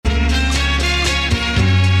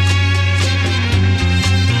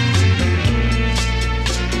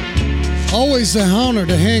Always an honor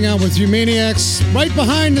to hang out with you maniacs right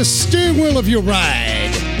behind the steering wheel of your ride.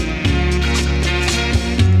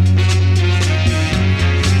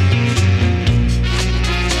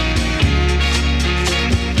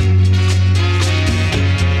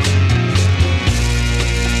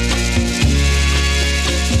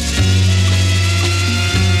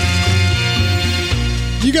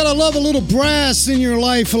 You gotta love a little brass in your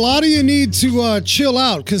life. A lot of you need to chill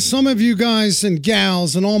out because some of you guys and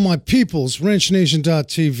gals and all my peoples,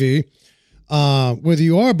 wrenchnation.tv, whether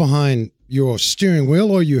you are behind your steering wheel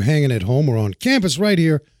or you're hanging at home or on campus right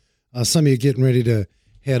here, some of you getting ready to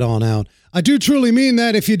head on out. I do truly mean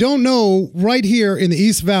that. If you don't know, right here in the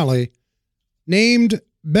East Valley, named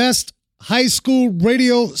best high school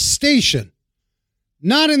radio station,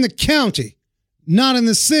 not in the county, not in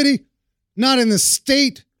the city, not in the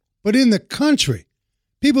state, but in the country.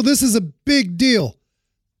 People, this is a big deal.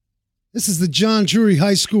 This is the John Drury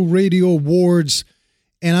High School Radio Awards,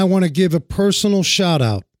 and I want to give a personal shout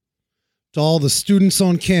out to all the students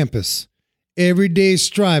on campus, every day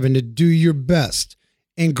striving to do your best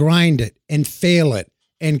and grind it and fail it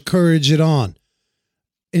and courage it on.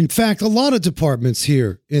 In fact, a lot of departments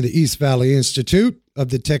here in the East Valley Institute of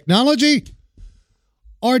the Technology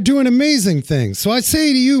are doing amazing things. So I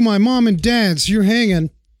say to you, my mom and dads, you're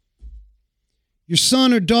hanging. Your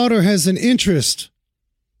son or daughter has an interest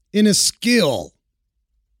in a skill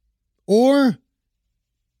or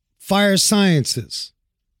fire sciences,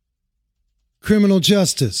 criminal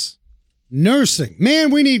justice, nursing.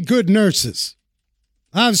 Man, we need good nurses.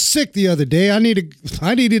 I was sick the other day. I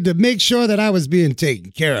needed to make sure that I was being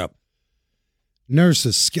taken care of.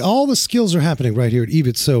 Nurses, all the skills are happening right here at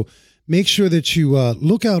EVIT. So make sure that you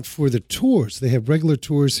look out for the tours. They have regular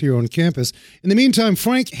tours here on campus. In the meantime,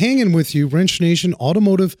 Frank hanging with you, Wrench Nation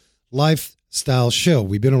Automotive Lifestyle Show.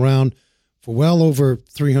 We've been around for well over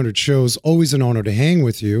 300 shows. Always an honor to hang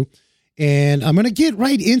with you. And I'm going to get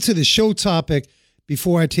right into the show topic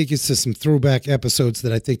before I take you to some throwback episodes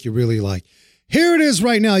that I think you really like. Here it is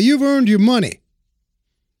right now. You've earned your money.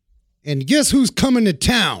 And guess who's coming to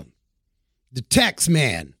town? The tax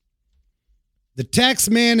man. The tax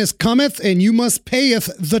man is cometh, and you must payeth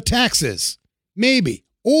the taxes. Maybe.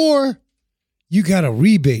 Or you got a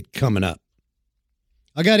rebate coming up.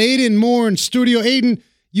 I got Aiden Moore in studio. Aiden,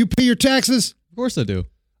 you pay your taxes? Of course I do.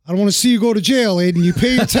 I don't want to see you go to jail, Aiden. You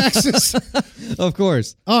pay your taxes? Of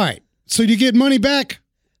course. All right. So you get money back?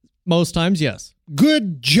 Most times, yes.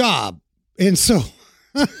 Good job. And so,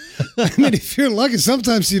 I mean, if you're lucky,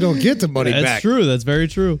 sometimes you don't get the money back. That's true. That's very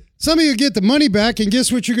true. Some of you get the money back, and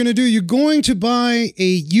guess what you're going to do? You're going to buy a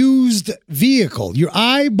used vehicle. You're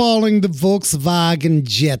eyeballing the Volkswagen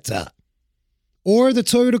Jetta or the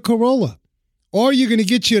Toyota Corolla, or you're going to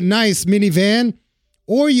get you a nice minivan,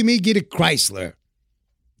 or you may get a Chrysler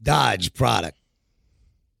Dodge product.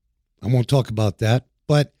 I won't talk about that,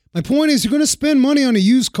 but my point is you're going to spend money on a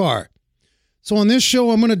used car. So on this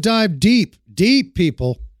show, I'm going to dive deep,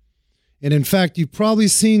 people. And in fact, you've probably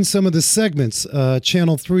seen some of the segments.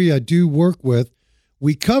 Channel 3 I do work with.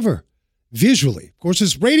 We cover visually. Of course,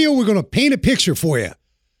 it's radio. We're going to paint a picture for you.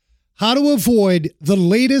 How to avoid the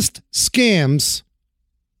latest scams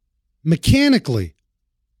mechanically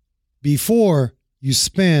before you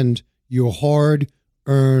spend your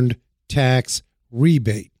hard-earned tax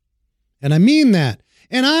rebate. And I mean that.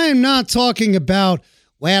 And I am not talking about,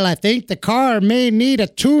 well, I think the car may need a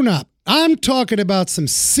tune-up. I'm talking about some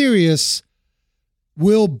serious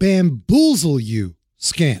will bamboozle you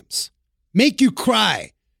scams. Make you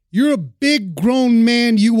cry. You're a big grown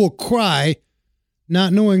man. You will cry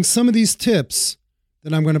not knowing some of these tips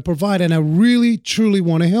that I'm going to provide. And I really, truly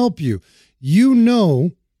want to help you. You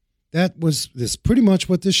know that's pretty much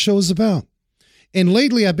what this show's about. And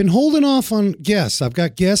lately I've been holding off on guests. I've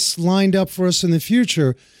got guests lined up for us in the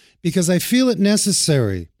future because I feel it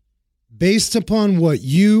necessary based upon what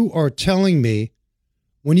you are telling me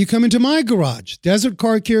when you come into my garage, Desert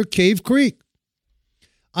Car Care, Cave Creek.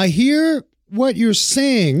 I hear what you're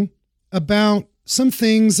saying about some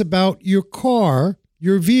things about your car,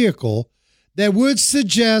 your vehicle, that would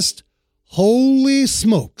suggest, holy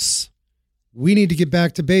smokes, we need to get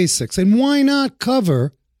back to basics. And why not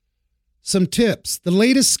cover some tips, the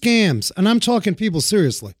latest scams? And I'm talking people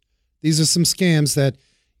seriously. These are some scams that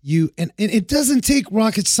and it doesn't take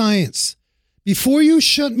rocket science. Before you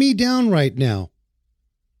shut me down right now,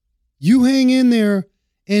 you hang in there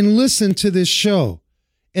and listen to this show.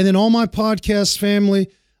 And then all my podcast family,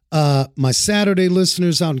 my Saturday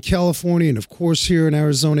listeners out in California, and of course here in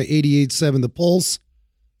Arizona, 88.7 The Pulse,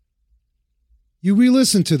 you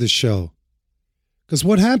re-listen to the show. Because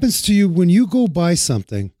what happens to you when you go buy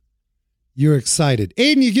something, you're excited.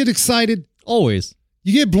 Aiden, you get excited. Always.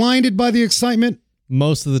 You get blinded by the excitement.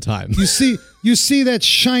 Most of the time. You see that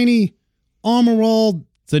shiny armor-all.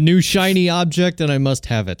 It's a new shiny object and I must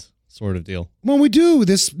have it sort of deal. Well, we do.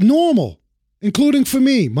 This normal, including for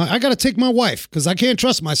me. I got to take my wife because I can't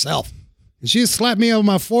trust myself. And she slapped me on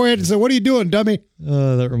my forehead and said, "What are you doing, dummy?"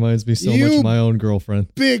 That reminds me so much of my own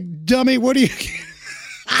girlfriend. Big dummy. What are you...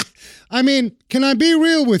 I mean, can I be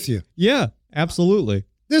real with you? Yeah, absolutely.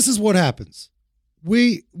 This is what happens.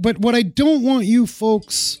 But what I don't want you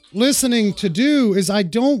folks listening to do is I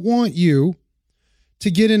don't want you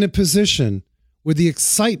to get in a position where the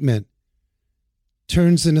excitement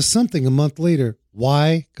turns into something a month later.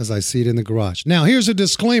 Why? Because I see it in the garage. Now, here's a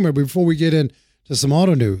disclaimer before we get into some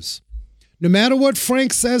auto news. No matter what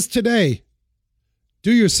Frank says today,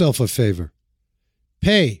 do yourself a favor.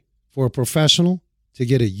 Pay for a professional to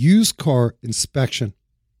get a used car inspection.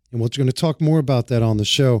 And we're going to talk more about that on the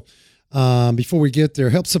show. Before we get there,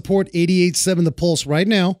 help support 88.7 The Pulse right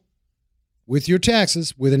now with your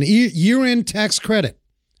taxes with an year-end tax credit.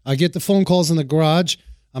 I get the phone calls in the garage.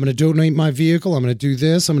 I'm going to donate my vehicle. I'm going to do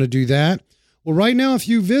this. I'm going to do that. Well, right now, if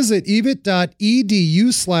you visit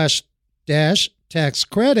evit.edu/tax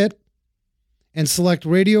credit and select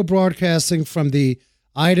radio broadcasting from the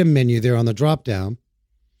item menu there on the drop-down,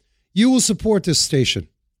 you will support this station.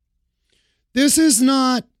 This is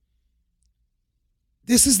not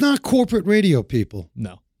corporate radio, people.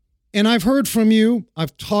 No. And I've heard from you.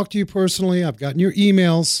 I've talked to you personally. I've gotten your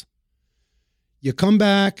emails. You come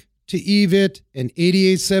back to EVIT and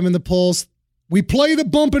 88.7 The Pulse. We play the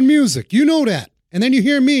bumping music. You know that. And then you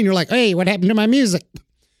hear me and you're like, "Hey, what happened to my music?"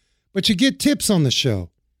 But you get tips on the show.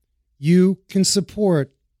 You can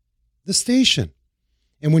support the station.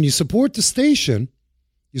 And when you support the station,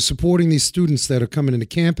 you're supporting these students that are coming into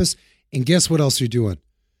campus. And guess what else you're doing?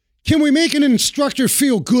 Can we make an instructor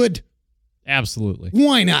feel good? Absolutely.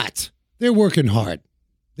 Why not? They're working hard.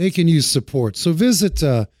 They can use support. So visit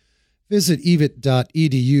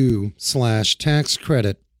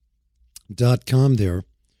evit.edu/taxcredit.com there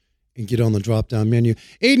and get on the drop-down menu.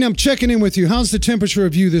 Aiden, I'm checking in with you. How's the temperature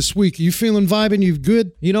of you this week? Are you feeling vibing? You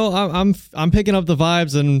good? You know, I'm picking up the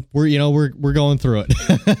vibes and we're going through it.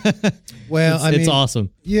 Well, it's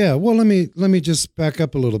awesome. Yeah. Well, let me just back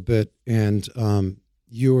up a little bit. And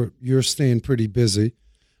you're staying pretty busy.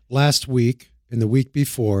 Last week and the week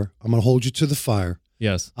before, I'm going to hold you to the fire.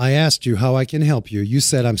 Yes. I asked you how I can help you. You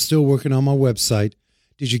said, "I'm still working on my website."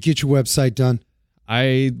 Did you get your website done?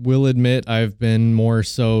 I will admit I've been more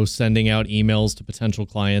so sending out emails to potential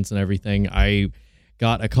clients and everything. I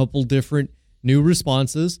got a couple different new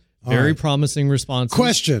responses, very promising responses.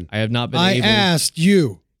 Question. I have not been able. I asked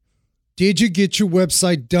you, did you get your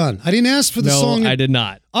website done? I didn't ask for the song. No, I did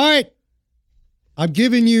not. All right. I'm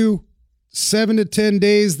giving you 7 to 10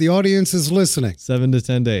 days. The audience is listening. 7 to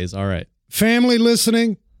 10 days. All right. Family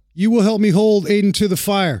listening, you will help me hold Aiden to the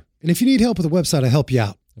fire. And if you need help with the website, I'll help you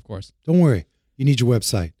out. Of course. Don't worry. You need your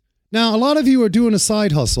website. Now, a lot of you are doing a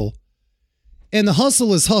side hustle, and the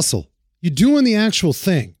hustle is hustle. You're doing the actual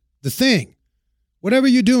thing, whatever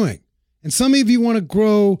you're doing. And some of you want to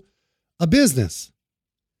grow a business.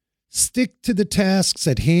 Stick to the tasks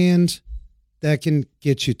at hand that can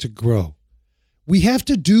get you to grow. We have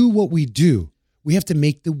to do what we do. We have to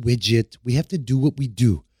make the widget. We have to do what we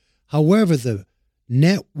do. However, the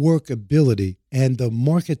networkability and the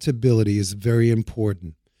marketability is very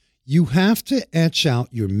important. You have to etch out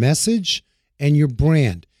your message and your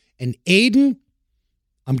brand. And Aiden,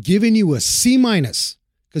 I'm giving you a C-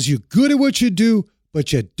 because you're good at what you do,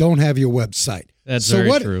 but you don't have your website. That's very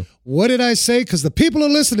true. What did I say? Because the people are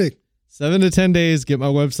listening. 7 to 10 days, get my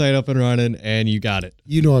website up and running, and you got it.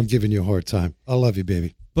 You know I'm giving you a hard time. I love you,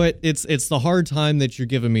 baby. But it's the hard time that you're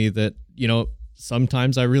giving me that,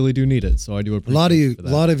 sometimes I really do need it. So I do appreciate a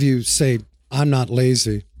lot of you say, "I'm not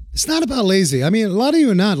lazy." It's not about lazy. I mean, a lot of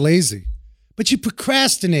you are not lazy, but you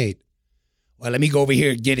procrastinate. Well, let me go over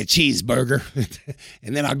here and get a cheeseburger.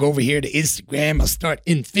 And then I'll go over here to Instagram. I'll start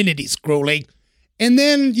infinity scrolling. And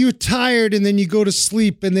then you're tired and then you go to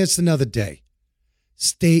sleep and it's another day.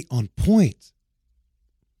 Stay on point.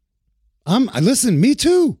 Listen, me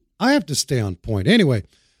too. I have to stay on point. Anyway,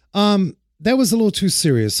 that was a little too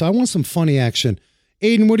serious. So I want some funny action.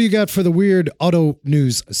 Aiden, what do you got for the weird auto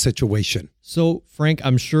news situation? So, Frank,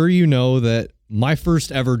 I'm sure you know that my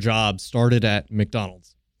first ever job started at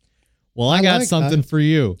McDonald's. Well, I got something for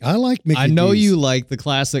you. I like Mickey I know D's. you like the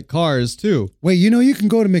classic cars, too. Wait, you can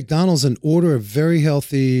go to McDonald's and order a very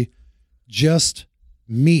healthy just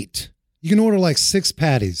meat. You can order like 6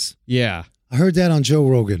 patties. Yeah. I heard that on Joe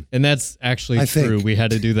Rogan. And that's actually true. We had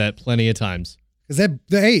to do that plenty of times. Because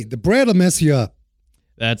the bread will mess you up.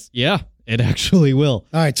 Yeah. It actually will.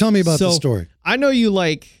 All right, tell me about the story. I know you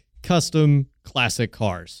like custom classic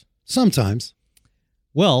cars. Sometimes.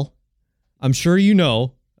 Well, I'm sure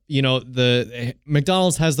the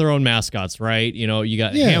McDonald's has their own mascots, right? You know, you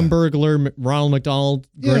got Hamburglar, Ronald McDonald,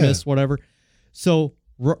 Grimace, whatever. So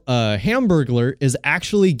Hamburglar is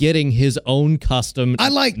actually getting his own custom. I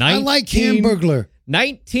like Hamburglar.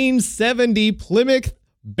 1970 Plymouth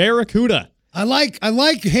Barracuda. I like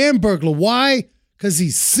Hamburglar. Why? Because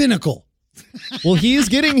he's cynical. Well, he's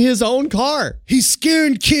getting his own car. He's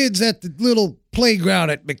scaring kids at the little playground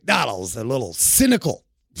at McDonald's. A little cynical.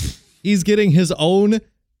 He's getting his own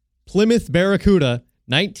Plymouth Barracuda,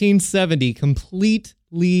 1970,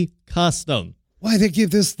 completely custom. Why they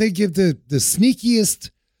give the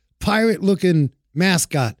sneakiest pirate-looking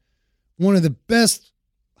mascot one of the best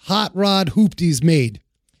hot rod hoopties made.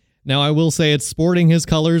 Now, I will say it's sporting his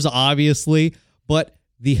colors, obviously, but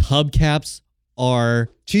the hubcaps are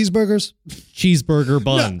cheeseburgers? Cheeseburger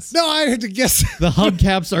buns. No, I had to guess. The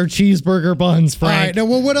hubcaps are cheeseburger buns, Frank. All right, now,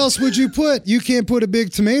 well, what else would you put? You can't put a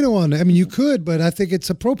big tomato on it. I mean, you could, but I think it's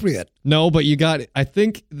appropriate. No, but you got. I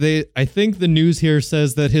think the news here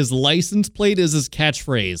says that his license plate is his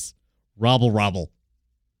catchphrase, "Robble robble."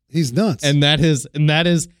 He's nuts, and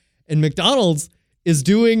McDonald's is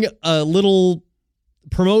doing a little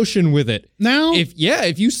promotion with it now.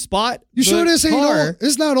 If you spot, you sure this ain't old?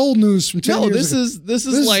 It's not old news from 10 years ago. This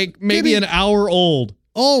is like maybe an hour old.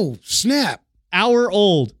 Oh snap! Hour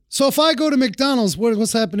old. So if I go to McDonald's,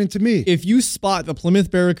 what's happening to me? If you spot the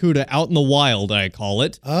Plymouth Barracuda out in the wild, I call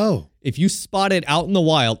it. Oh. If you spot it out in the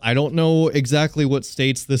wild, I don't know exactly what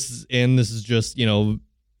states this is in. This is just,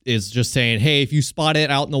 is just saying, hey, if you spot it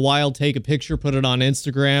out in the wild, take a picture, put it on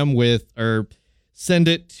Instagram or send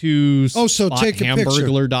it to take a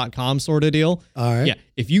Hamburglar.com sort of deal. All right. Yeah.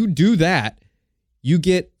 If you do that, you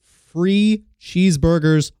get free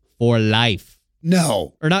cheeseburgers for life.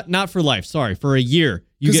 No. Or not for life. Sorry, for a year.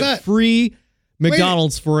 You get free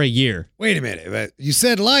McDonald's for a year. Wait a minute. You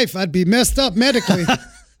said life. I'd be messed up medically.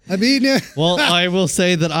 I mean, well, I will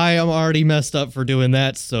say that I am already messed up for doing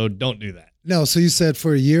that, so don't do that. No, so you said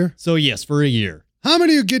for a year? So yes, for a year. How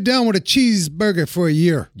many of you get down with a cheeseburger for a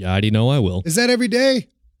year? Yeah, I already know I will. Is that every day?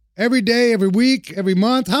 Every day, every week, every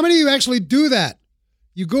month? How many of you actually do that?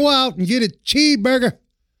 You go out and get a cheeseburger.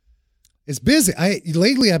 It's busy.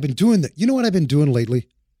 Lately I've been doing that. You know what I've been doing lately?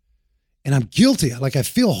 And I'm guilty. I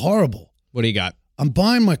feel horrible. What do you got? I'm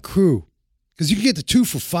buying my crew because you can get the 2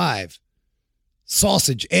 for $5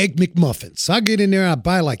 sausage egg McMuffins. So I get in there and I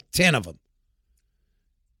buy like 10 of them.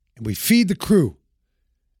 And we feed the crew.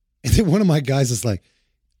 And then one of my guys is like,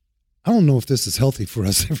 I don't know if this is healthy for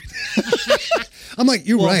us every day. I'm like,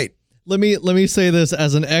 you're right. Let me say this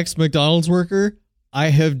as an ex-McDonald's worker. I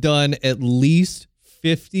have done at least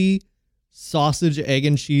 50 sausage, egg,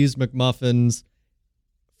 and cheese McMuffins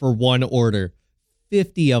for one order.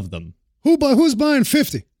 50 of them. Who's buying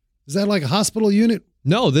 50? Is that like a hospital unit?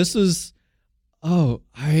 No, this is... Oh,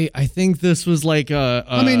 I think this was like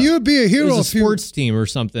I mean, you would be a hero. It was a sports team or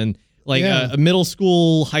something. Like a middle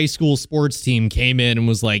school, high school sports team came in and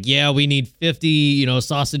was like, yeah, we need 50,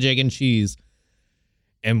 sausage, egg, and cheese.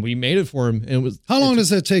 And we made it for him. And it was. How long does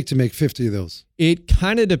that take to make 50 of those? It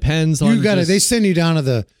kind of depends on. They send you down to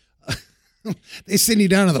the. They send you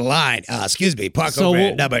down to the line. Excuse me, park over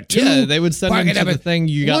at number 2. Yeah, they would send you to the thing.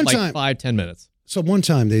 You got like 5-10 minutes. So one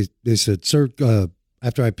time they said, sir,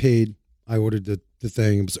 after I paid, I ordered the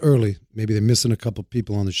thing. It was early. Maybe they're missing a couple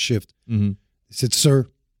people on the shift. Mm-hmm. They said, sir,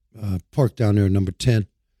 park down there at number 10.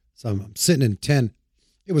 So I'm sitting in 10.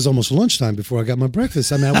 It was almost lunchtime before I got my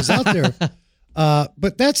breakfast. I mean, I was out there.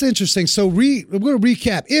 But that's interesting. So we're going to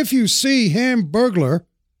recap. If you see Hamburglar.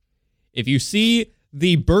 If you see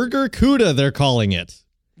the Burger Cuda, they're calling it.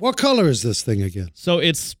 What color is this thing again? So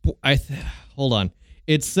it's, hold on.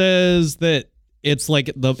 It says that it's like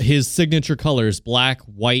his signature colors, black,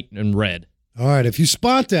 white, and red. All right. If you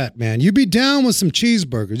spot that, man, you be down with some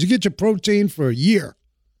cheeseburgers. You get your protein for a year.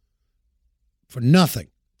 For nothing.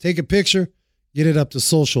 Take a picture, get it up to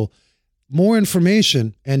social. More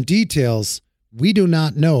information and details we do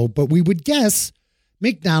not know, but we would guess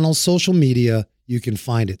McDonald's social media, you can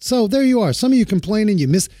find it. So there you are. Some of you complaining you're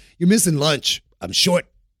missing lunch. I'm short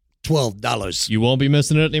 $12. You won't be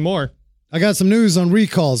missing it anymore. I got some news on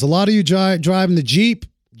recalls. A lot of you driving the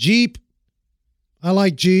Jeep. I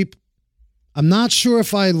like Jeep. I'm not sure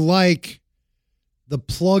if I like the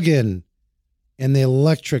plug-in and the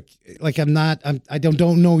electric. Like I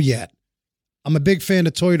don't know yet. I'm a big fan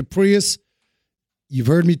of Toyota Prius. You've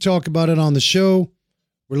heard me talk about it on the show.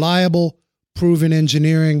 Reliable, proven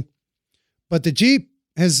engineering. But the Jeep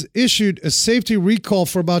has issued a safety recall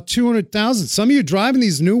for about 200,000. Some of you driving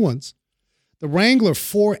these new ones. The Wrangler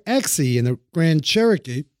 4xe and the Grand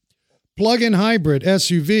Cherokee plug-in hybrid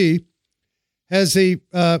SUV has a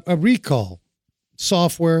recall.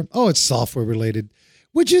 Software. Oh, it's software related.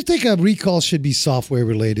 Would you think a recall should be software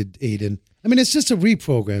related, Aiden? I mean, it's just a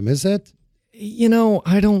reprogram, is it?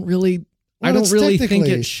 I don't really think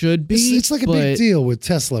it should be. It's like a big deal with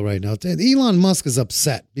Tesla right now. Elon Musk is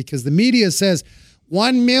upset because the media says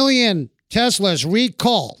 1 million Teslas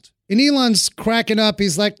recalled. And Elon's cracking up.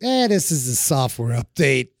 He's like, this is a software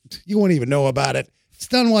update. You won't even know about it. It's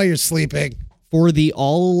done while you're sleeping. For the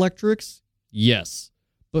all electrics, yes.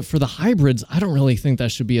 But for the hybrids, I don't really think that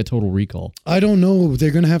should be a total recall. I don't know.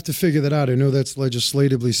 They're going to have to figure that out. I know that's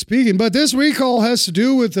legislatively speaking. But this recall has to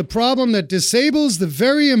do with the problem that disables the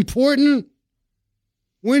very important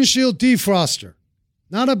windshield defroster.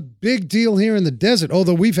 Not a big deal here in the desert,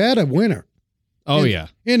 although we've had a winter. Oh, yeah.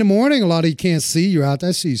 In the morning, a lot of you can't see. You're out there.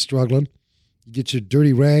 I see you struggling. You get your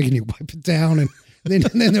dirty rag and you wipe it down, and then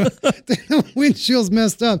the windshield's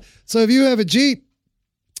messed up. So if you have a Jeep,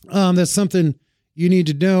 that's something you need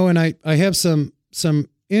to know, and I have some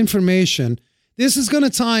information. This is going to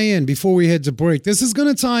tie in before we head to break. This is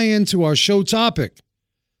going to tie into our show topic,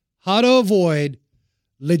 how to avoid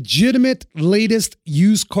legitimate latest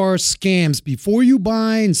used car scams before you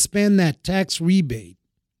buy and spend that tax rebate.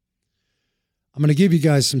 I'm going to give you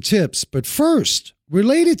guys some tips, but first,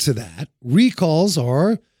 related to that, recalls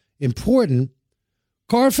are important.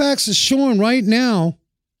 Carfax is showing right now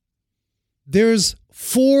there's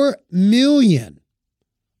 4 million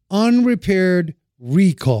unrepaired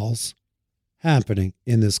recalls happening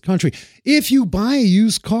in this country. If you buy a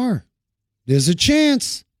used car, there's a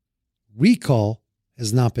chance recall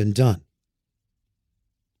has not been done.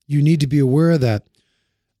 You need to be aware of that.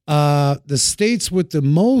 The states with the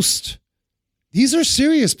most, these are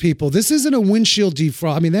serious people. This isn't a windshield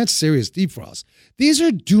defrost. I mean, that's serious defrost. These are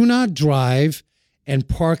do not drive and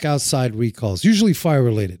park outside recalls, usually fire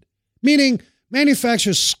related, meaning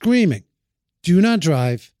manufacturers screaming, do not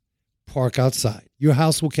drive, park outside. Your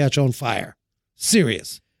house will catch on fire.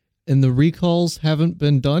 Serious. And the recalls haven't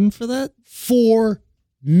been done for that? 4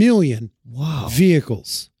 million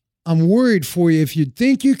vehicles. I'm worried for you. If you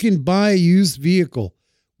think you can buy a used vehicle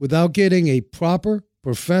without getting a proper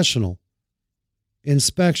professional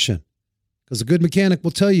inspection, because a good mechanic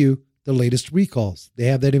will tell you the latest recalls. They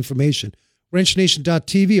have that information.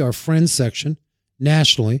 WrenchNation.tv, our friends section,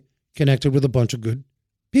 nationally connected with a bunch of good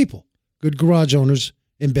people, good garage owners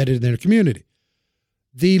embedded in their community.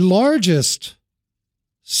 The largest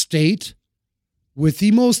state with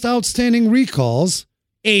the most outstanding recalls,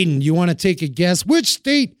 Aiden, you want to take a guess? Which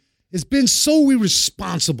state has been so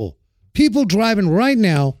irresponsible? People driving right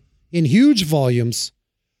now in huge volumes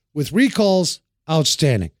with recalls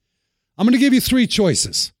outstanding. I'm going to give you 3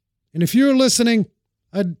 choices. And if you're listening,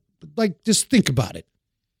 I'd like just think about it.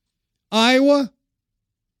 Iowa,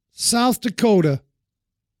 South Dakota,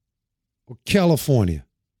 or California?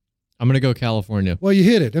 I'm going to go California. Well, you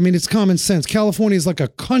hit it. I mean, it's common sense. California is like a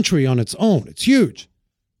country on its own. It's huge.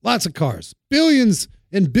 Lots of cars. Billions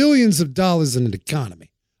and billions of dollars in an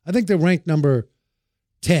economy. I think they're ranked number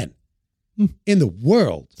 10 in the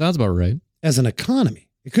world. Sounds about right. As an economy.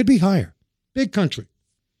 It could be higher. Big country.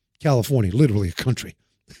 California, literally a country.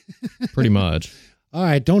 Pretty much. All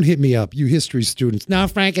right, don't hit me up, you history students. Now,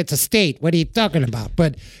 Frank, it's a state. What are you talking about?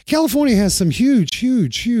 But California has some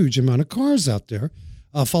huge amount of cars out there.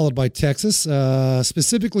 Followed by Texas.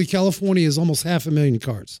 Specifically, California is almost 500,000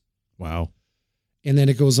 cars. Wow. And then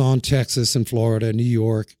it goes on Texas and Florida, New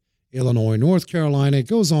York, Illinois, North Carolina. It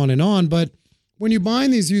goes on and on. But when you're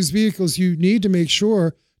buying these used vehicles, you need to make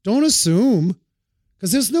sure, don't assume,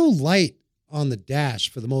 because there's no light on the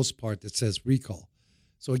dash for the most part that says recall.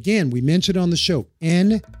 So again, we mentioned on the show,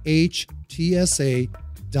 NHTSA.gov.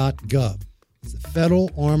 It's the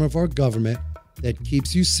federal arm of our government that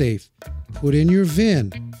keeps you safe. Put in your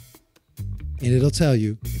VIN, and it'll tell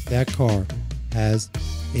you if that car has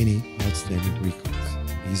any outstanding recalls.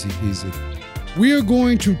 Easy peasy. We are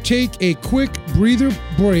going to take a quick breather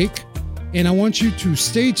break, and I want you to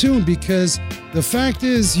stay tuned because the fact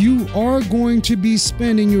is you are going to be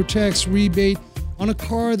spending your tax rebate on a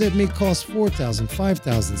car that may cost $4,000,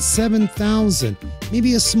 $5,000, $7,000,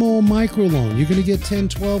 maybe a small microloan. You're going to get $10,000,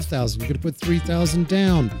 $12,000. You're going to put $3,000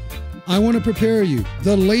 down. I want to prepare you.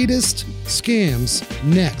 The latest scams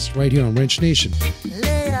next, right here on Wrench Nation.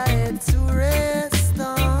 Lay our head to rest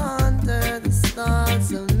under the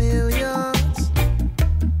stars of millions.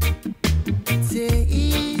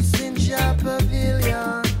 Taste in your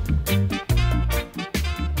pavilion.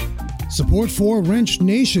 Support for Wrench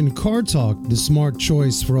Nation Car Talk, the smart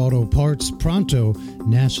choice for auto parts. Pronto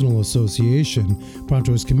National Association.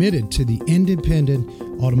 Pronto is committed to the independent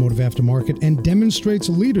automotive aftermarket and demonstrates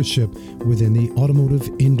leadership within the automotive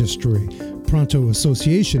industry. Pronto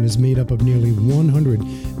Association is made up of nearly 100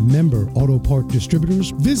 member auto part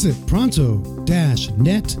distributors. Visit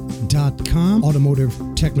pronto-net.com.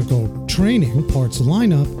 Automotive technical training, parts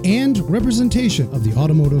lineup, and representation of the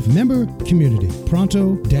automotive member community.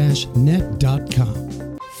 Pronto-net.com.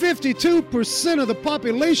 52% of the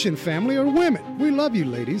population, family, are women. We love you,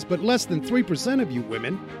 ladies, but less than 3% of you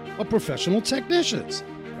women are professional technicians.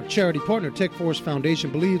 Our charity partner, Tech Force Foundation,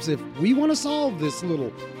 believes if we want to solve this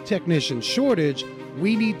little technician shortage,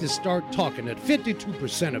 we need to start talking to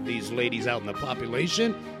 52% of these ladies out in the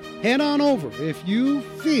population. Head on over. If you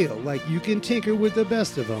feel like you can tinker with the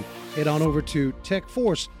best of them, head on over to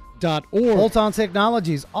techforce.org. Bolt-On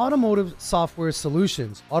Technologies, automotive software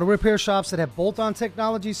solutions. Auto repair shops that have Bolt-On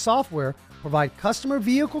Technologies software provide customer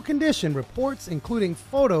vehicle condition reports, including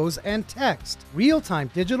photos and text, real-time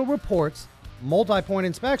digital reports, multi-point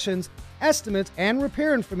inspections, estimates, and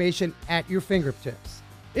repair information at your fingertips.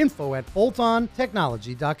 Info at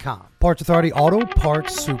boltontechnology.com. Parts Authority Auto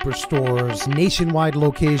Parts Superstores, nationwide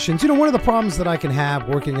locations. You know, one of the problems that I can have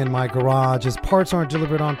working in my garage is parts aren't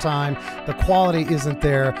delivered on time, the quality isn't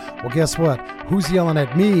there. Well, guess what? Who's yelling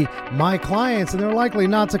at me? My clients, and they're likely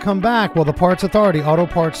not to come back. Well, the Parts Authority Auto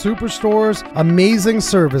Parts Superstores, amazing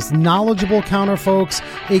service, knowledgeable counter folks,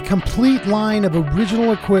 a complete line of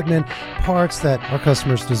original equipment, parts that our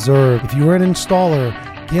customers deserve. If you're an installer,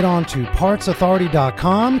 get on to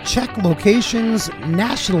partsauthority.com. Check locations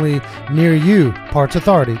nationally near you.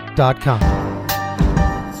 partsauthority.com.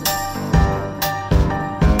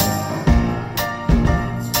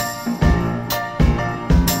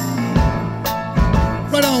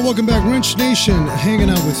 Right on, welcome back. Wrench Nation, hanging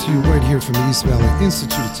out with you right here from the East Valley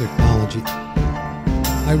Institute of Technology.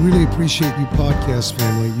 I really appreciate you, podcast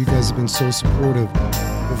family. You guys have been so supportive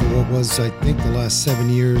over what was, I think, the last 7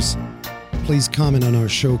 years. Please comment on our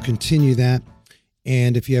show. Continue that.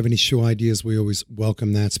 And if you have any show ideas, we always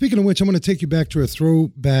welcome that. Speaking of which, I'm going to take you back to a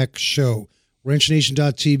throwback show,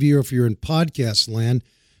 wrenchnation.tv, or if you're in podcast land,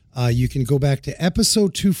 you can go back to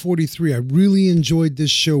episode 243. I really enjoyed this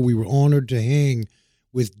show. We were honored to hang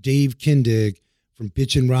with Dave Kindig from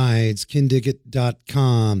Bitchin' Rides,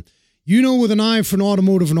 kindig.com. You know, with an eye for an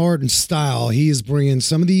automotive and art and style, he is bringing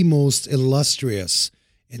some of the most illustrious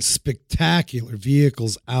and spectacular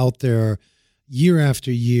vehicles out there year after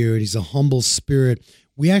year. He's a humble spirit.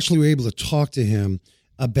 We actually were able to talk to him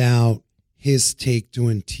about his take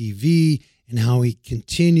doing TV and how he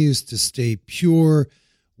continues to stay pure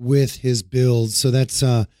with his builds. So that's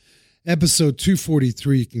episode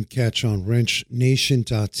 243. You can catch on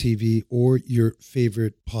wrenchnation.tv or your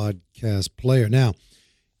favorite podcast player. Now,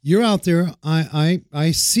 you're out there.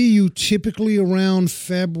 I see you typically around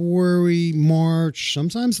February, March,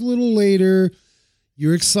 sometimes a little later.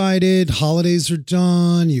 You're excited. Holidays are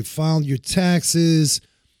done. You filed your taxes.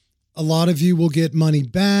 A lot of you will get money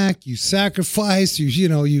back. You sacrificed.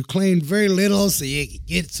 You claimed very little, so you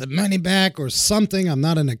get some money back or something. I'm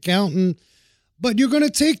not an accountant. But you're going to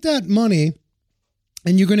take that money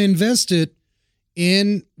and you're going to invest it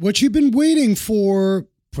in what you've been waiting for,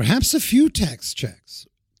 perhaps a few tax checks,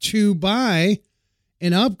 to buy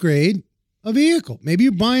and upgrade a vehicle. Maybe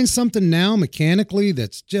you're buying something now mechanically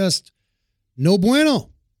that's just no bueno.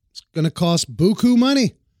 It's going to cost buku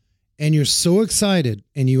money. And you're so excited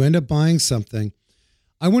and you end up buying something.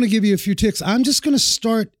 I want to give you a few tips. I'm just going to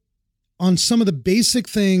start on some of the basic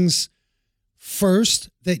things first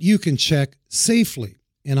that you can check safely.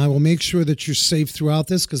 And I will make sure that you're safe throughout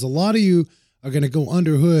this, because a lot of you are going to go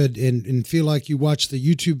underhood and feel like you watched the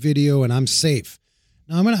YouTube video and I'm safe.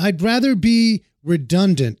 Now, I'd rather be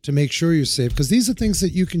redundant to make sure you're safe, because these are things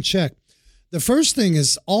that you can check. The first thing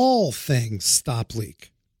is all things stop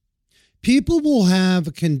leak. People will have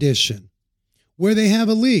a condition where they have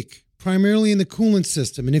a leak, primarily in the coolant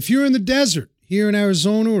system. And if you're in the desert here in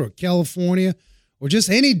Arizona or California or just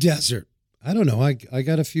any desert, I don't know, I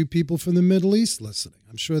got a few people from the Middle East listening.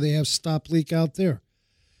 I'm sure they have stop leak out there.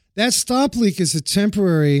 That stop leak is a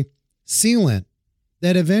temporary sealant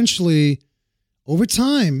that eventually, over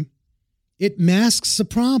time, it masks the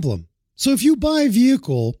problem. So if you buy a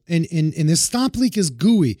vehicle and this stop leak is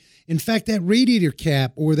gooey, in fact, that radiator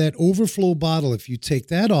cap or that overflow bottle, if you take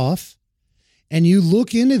that off and you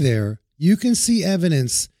look into there, you can see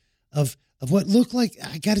evidence of what looked like,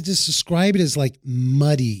 I got to just describe it as like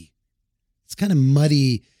muddy. It's kind of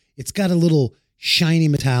muddy. It's got a little shiny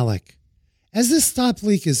metallic. As this stop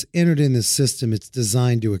leak is entered in the system, it's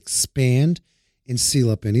designed to expand and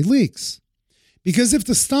seal up any leaks. Because if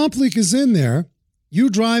the stop leak is in there, you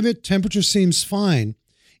drive it, temperature seems fine,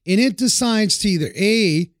 and it decides to either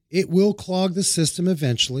A, it will clog the system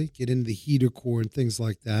eventually, get into the heater core and things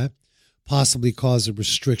like that, possibly cause a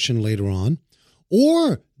restriction later on,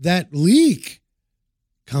 or that leak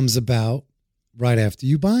comes about right after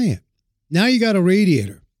you buy it. Now you got a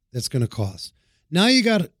radiator that's going to cost. Now you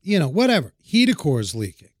got, whatever, heater core is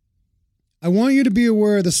leaking. I want you to be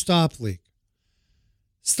aware of the stop leak.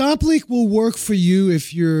 Stop leak will work for you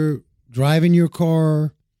if you're driving your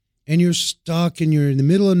car and you're stuck and you're in the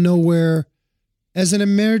middle of nowhere as an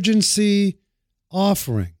emergency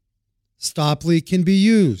offering. Stop leak can be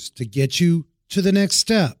used to get you to the next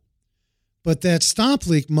step. But that stop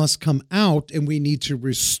leak must come out and we need to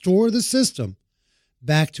restore the system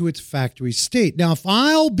back to its factory state. Now, if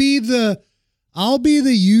I'll be the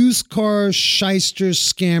used car shyster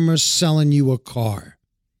scammer selling you a car,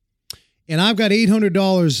 and I've got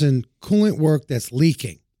 $800 in coolant work that's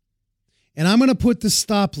leaking, and I'm going to put the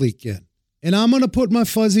stop leak in, and I'm going to put my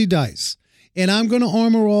fuzzy dice, and I'm going to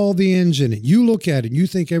armor all the engine, and you look at it and you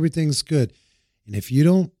think everything's good. And if you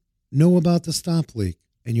don't know about the stop leak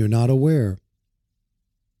and you're not aware,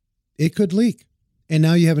 it could leak. And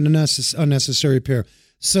now you have an unnecessary repair.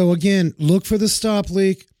 So again, look for the stop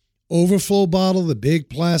leak, overflow bottle, the big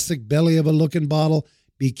plastic belly of a looking bottle.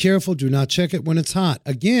 Be careful. Do not check it when it's hot.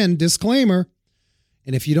 Again, disclaimer.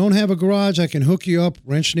 And if you don't have a garage, I can hook you up.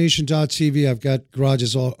 WrenchNation.tv. I've got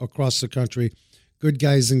garages all across the country. Good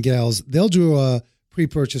guys and gals. They'll do a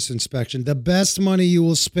pre-purchase inspection. The best money you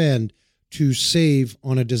will spend to save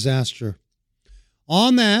on a disaster.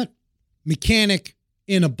 On that, mechanic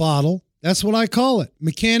in a bottle. That's what I call it.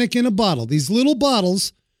 Mechanic in a bottle. These little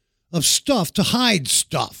bottles of stuff to hide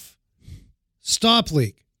stuff. Stop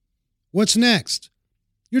leak. What's next?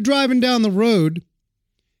 You're driving down the road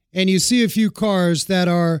and you see a few cars that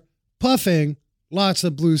are puffing lots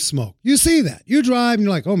of blue smoke. You see that. You drive and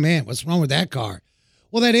you're like, oh man, what's wrong with that car?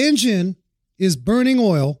 Well, that engine is burning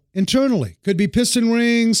oil internally. Could be piston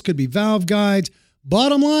rings, could be valve guides.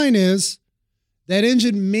 Bottom line is that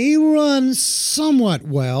engine may run somewhat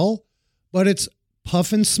well, but it's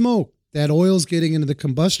puffing smoke. That oil's getting into the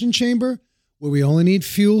combustion chamber where we only need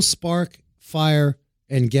fuel, spark, fire,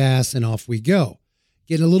 and gas, and off we go.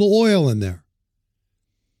 Getting a little oil in there.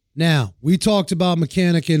 Now, we talked about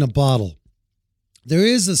mechanic in a bottle. There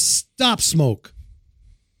is a stop smoke.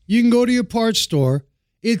 You can go to your parts store.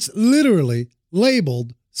 It's literally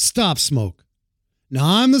labeled stop smoke. Now,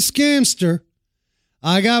 I'm the scamster.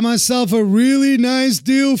 I got myself a really nice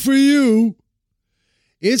deal for you.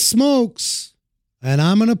 It smokes, and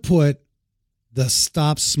I'm going to put the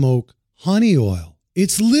stop smoke honey oil.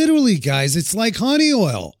 It's literally, guys, it's like honey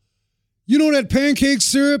oil. You know that pancake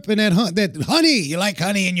syrup and that honey, you like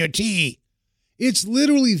honey in your tea. It's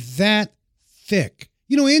literally that thick.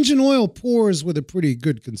 Engine oil pours with a pretty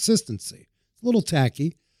good consistency. It's a little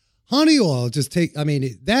tacky. Honey oil,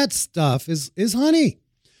 that stuff is honey.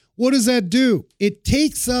 What does that do? It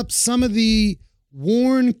takes up some of the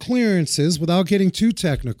worn clearances without getting too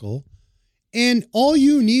technical. And all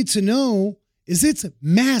you need to know is it's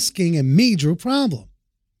masking a major problem.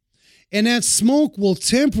 And that smoke will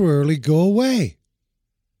temporarily go away.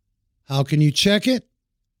 How can you check it?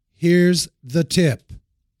 Here's the tip.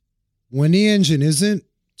 When the engine isn't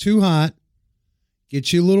too hot,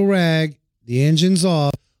 get you a little rag, the engine's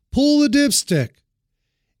off, pull the dipstick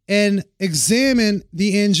and examine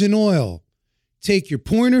the engine oil. Take your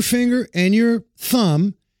pointer finger and your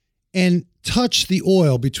thumb and touch the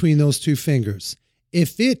oil between those two fingers.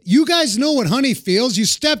 You guys know what honey feels. You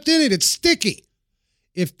stepped in it, it's sticky.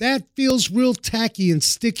 If that feels real tacky and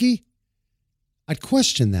sticky, I'd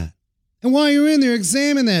question that. And while you're in there,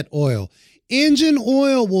 examine that oil. Engine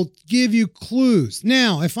oil will give you clues.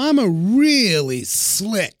 Now, if I'm a really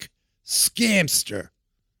slick scamster,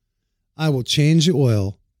 I will change the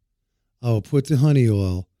oil. I will put the honey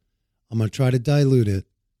oil. I'm going to try to dilute it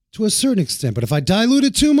to a certain extent. But if I dilute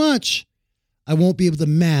it too much, I won't be able to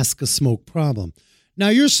mask a smoke problem. Now,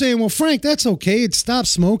 you're saying, well, Frank, that's okay. It stops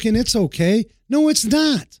smoking. It's okay. No, it's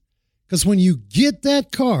not. Because when you get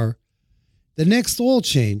that car, the next oil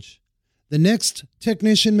change, the next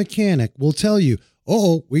technician mechanic will tell you,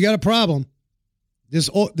 uh-oh, we got a problem. This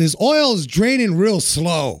oil is draining real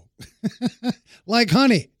slow, like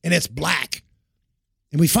honey, and it's black.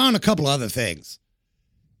 And we found a couple other things.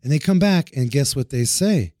 And they come back, and guess what they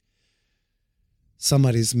say?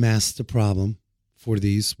 Somebody's masked the problem for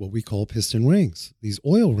these, what we call piston rings, these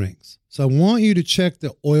oil rings. So I want you to check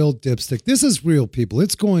the oil dipstick. This is real, people.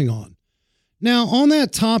 It's going on. Now, on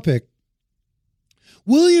that topic,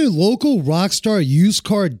 will your local Rockstar used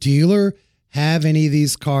car dealer have any of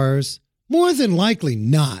these cars? More than likely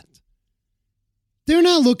not. They're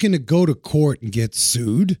not looking to go to court and get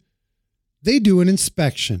sued. They do an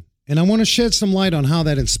inspection. And I want to shed some light on how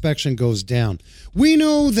that inspection goes down. We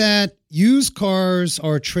know that used cars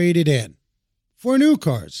are traded in for new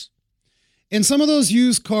cars. And some of those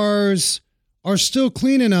used cars are still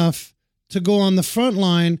clean enough to go on the front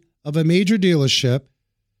line of a major dealership,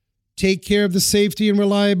 take care of the safety and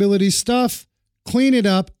reliability stuff, clean it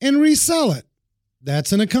up, and resell it.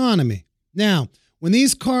 That's an economy. Now, when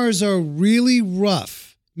these cars are really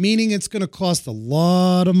rough, meaning it's going to cost a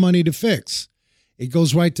lot of money to fix, it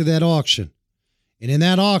goes right to that auction. And in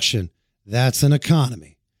that auction, that's an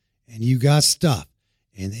economy. And you got stuff.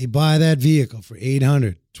 And they buy that vehicle for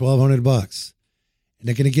 $800, $1,200. And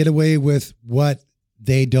they're going to get away with what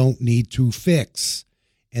they don't need to fix.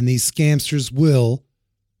 And these scamsters will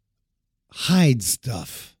hide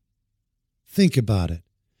stuff. Think about it.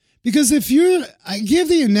 Because I give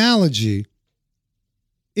the analogy,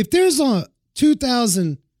 if there's a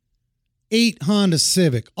 2008 Honda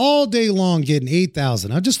Civic all day long getting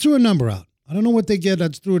 $8,000, I just threw a number out. I don't know what they get. I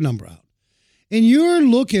just threw a number out. And you're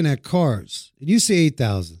looking at cars, and you say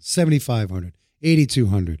 $8,000, $7,500,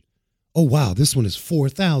 $8,200. Oh, wow, this one is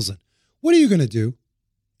 $4,000. What are you going to do?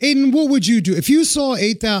 Aiden, what would you do? If you saw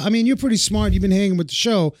 $8,000, I mean, you're pretty smart. You've been hanging with the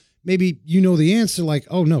show. Maybe you know the answer, like,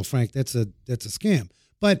 oh, no, Frank, that's a scam.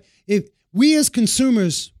 But if we as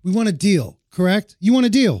consumers, we want a deal, correct? You want a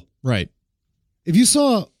deal. Right. If you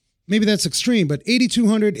saw, maybe that's extreme, but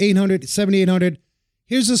 $8,200, $800, $7,800,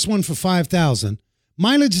 here's this one for $5,000.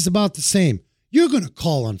 Mileage is about the same. You're going to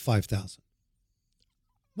call on $5,000.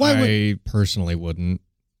 I personally wouldn't.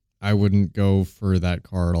 I wouldn't go for that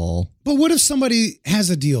car at all. But what if somebody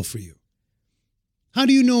has a deal for you? How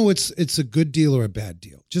do you know it's a good deal or a bad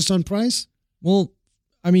deal? Just on price? Well,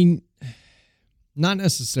 I mean, not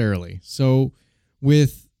necessarily. So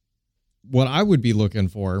with what I would be looking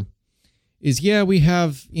for is, we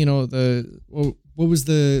have, what was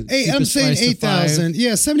the Hey, I'm saying 8,000.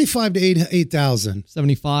 Yeah, 75 to 8,000.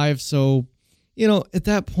 75. So, at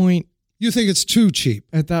that point, you think it's too cheap?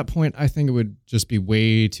 At that point, I think it would just be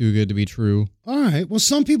way too good to be true. All right. Well,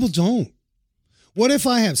 some people don't. What if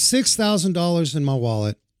I have $6,000 in my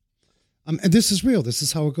wallet? And this is real. This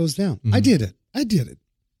is how it goes down. Mm-hmm. I did it.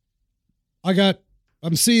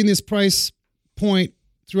 I'm seeing this price point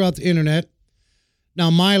throughout the internet. Now,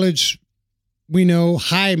 mileage, we know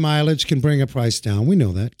high mileage can bring a price down. We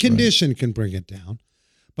know that. Condition can bring it down.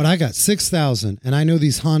 But I got $6,000, and I know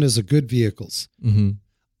these Hondas are good vehicles. Mm-hmm.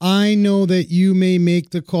 I know that you may make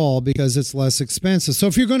the call because it's less expensive. So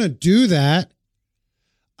if you're going to do that,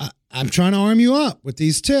 I'm trying to arm you up with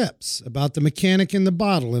these tips about the mechanic in the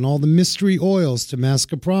bottle and all the mystery oils to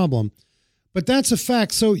mask a problem. But that's a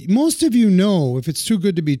fact. So most of you know if it's too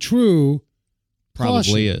good to be true,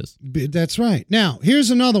 probably is. That's right. Now, here's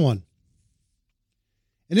another one.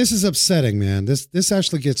 And this is upsetting, man. This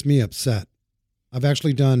actually gets me upset. I've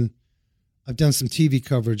done some TV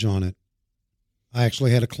coverage on it. I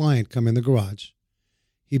actually had a client come in the garage.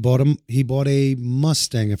 He bought a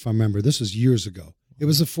Mustang, if I remember. This was years ago. It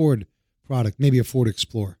was a Ford product, maybe a Ford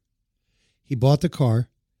Explorer. He bought the car.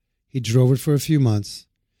 He drove it for a few months.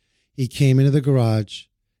 He came into the garage.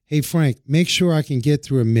 Hey, Frank, make sure I can get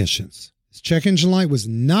through emissions. His check engine light was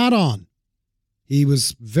not on. He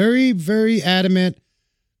was very, very adamant.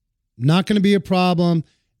 Not going to be a problem.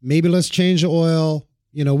 Maybe let's change the oil,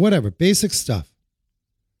 whatever, basic stuff.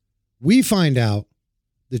 We find out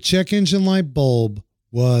the check engine light bulb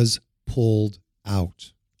was pulled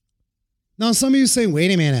out. Now, some of you say,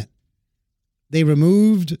 wait a minute. They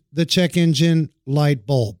removed the check engine light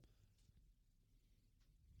bulb.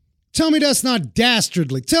 Tell me that's not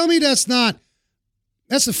dastardly. Tell me that's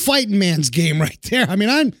a fighting man's game right there. I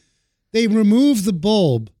mean, they removed the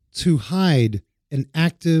bulb to hide an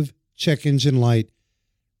active check engine light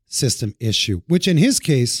system issue, which in his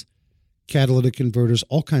case, catalytic converters,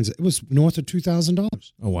 all kinds of, it was north of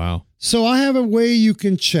 $2,000. Oh, wow. So I have a way you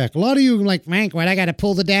can check. A lot of you are like, Frank, what, I got to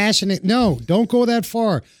pull the dash? No, don't go that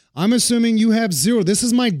far. I'm assuming you have zero. This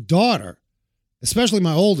is my daughter, especially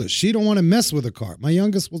my oldest. She don't want to mess with a car. My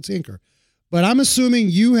youngest will tinker. But I'm assuming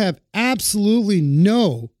you have absolutely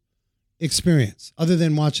no experience other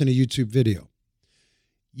than watching a YouTube video.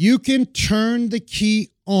 You can turn the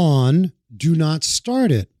key on. Do not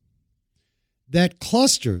start it. That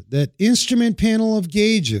cluster, that instrument panel of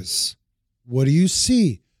gauges, what do you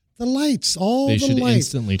see? The lights, all the lights. They should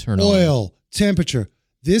instantly turn on. Oil, temperature.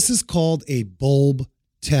 This is called a bulb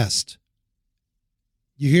test.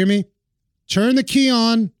 You hear me? Turn the key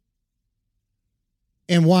on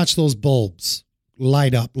and watch those bulbs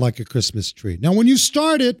light up like a Christmas tree. Now, when you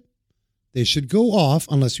start it, they should go off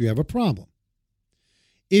unless you have a problem.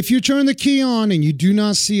 If you turn the key on and you do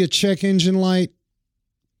not see a check engine light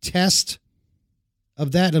test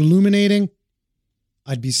of that illuminating,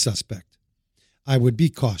 I'd be suspect. I would be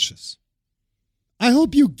cautious. I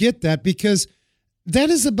hope you get that, because that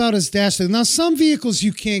is about as dastardly. Now, some vehicles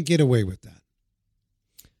you can't get away with that.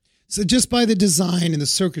 So just by the design and the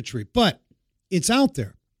circuitry, but it's out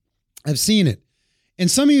there. I've seen it. And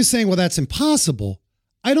some of you are saying, well, that's impossible.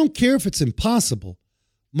 I don't care if it's impossible.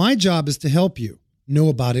 My job is to help you know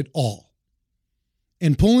about it all.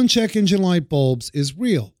 And pulling check engine light bulbs is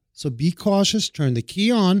real. So be cautious, turn the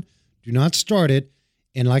key on, do not start it.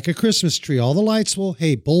 And like a Christmas tree, all the lights will,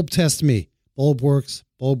 hey, bulb test me. Bulb works,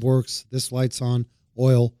 this light's on,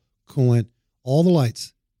 oil, coolant, all the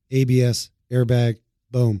lights, ABS, airbag,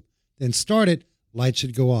 boom. Then start it, light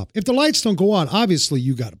should go off. If the lights don't go on, obviously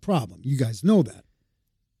you got a problem. You guys know that.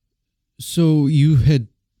 So you had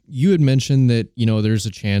mentioned that, there's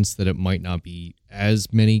a chance that it might not be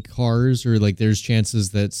as many cars, or like there's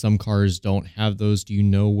chances that some cars don't have those. Do you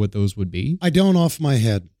know what those would be? I don't off my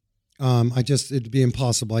head. It'd be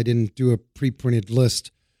impossible. I didn't do a pre-printed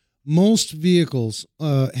list. Most vehicles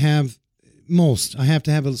I have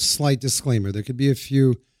to have a slight disclaimer. There could be a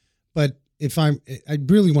few, but I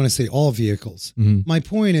really want to say all vehicles. Mm-hmm. My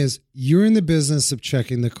point is, you're in the business of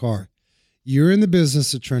checking the car. You're in the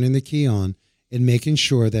business of turning the key on and making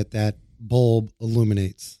sure that bulb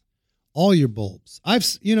illuminates. All your bulbs.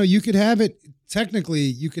 You could have it, technically,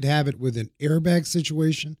 you could have it with an airbag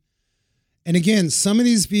situation. And again, some of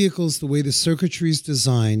these vehicles, the way the circuitry is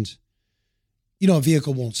designed, a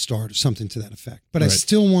vehicle won't start or something to that effect. But right. I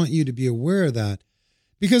still want you to be aware of that.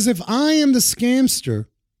 Because if I am the scamster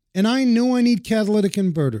and I know I need catalytic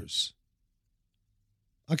converters,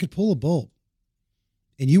 I could pull a bulb.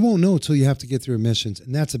 And you won't know until you have to get through emissions.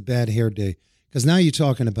 And that's a bad hair day. Because now you're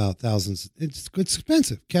talking about thousands. It's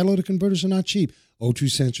expensive. Catalytic converters are not cheap. O2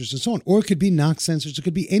 sensors and so on. Or it could be NOx sensors. It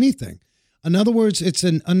could be anything. In other words, it's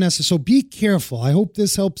an unnecessary. So be careful. I hope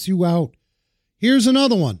this helps you out. Here's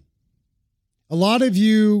another one. A lot of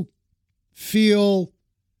you feel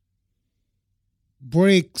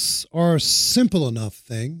brakes are a simple enough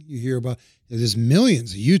thing. You hear about, there's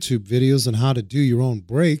millions of YouTube videos on how to do your own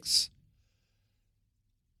brakes.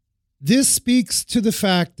 This speaks to the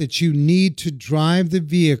fact that you need to drive the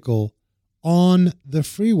vehicle on the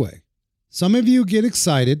freeway. Some of you get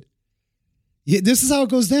excited. This is how it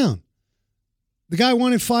goes down. The guy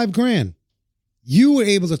wanted $5,000. You were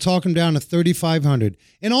able to talk him down to $3,500.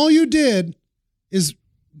 And all you did is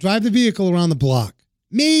drive the vehicle around the block.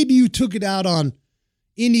 Maybe you took it out on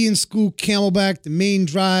Indian School, Camelback, the main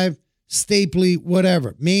drive, Stapley,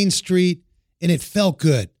 whatever, Main Street, and it felt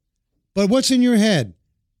good. But what's in your head?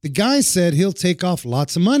 The guy said he'll take off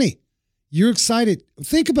lots of money. You're excited.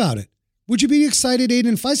 Think about it. Would you be excited,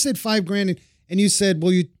 Aiden, if I said $5,000 and you said,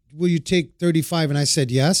 will you take 35? And I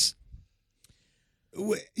said yes.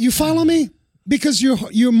 You follow me? Because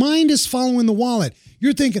your mind is following the wallet.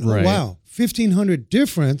 You're thinking, right. Oh wow, $1,500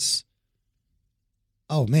 difference.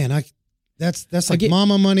 Oh man, that's like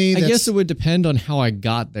mama money. I guess it would depend on how I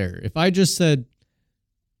got there. If I just said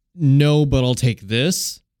no, but I'll take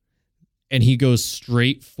this, and he goes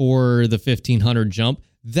straight for the $1,500 jump,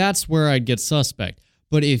 that's where I'd get suspect.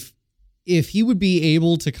 But if he would be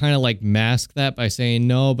able to kind of like mask that by saying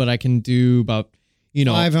no, but I can do about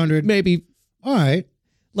 500, maybe. All right.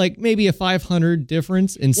 Like maybe a 500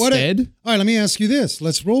 difference instead. All right, let me ask you this.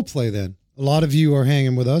 Let's role play then. A lot of you are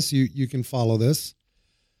hanging with us. You can follow this.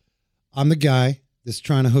 I'm the guy that's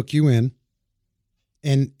trying to hook you in.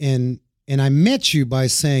 And I met you by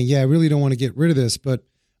saying, yeah, I really don't want to get rid of this, but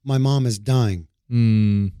my mom is dying.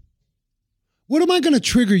 What am I going to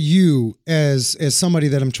trigger you as somebody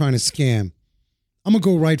that I'm trying to scam? I'm going to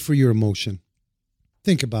go right for your emotion.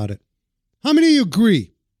 Think about it. How many of you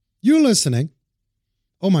agree? You're listening.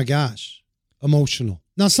 Oh my gosh, emotional.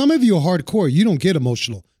 Now, some of you are hardcore. You don't get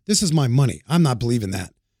emotional. This is my money. I'm not believing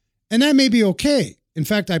that. And that may be okay. In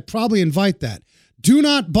fact, I'd probably invite that. Do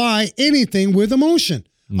not buy anything with emotion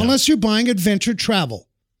unless you're buying adventure travel.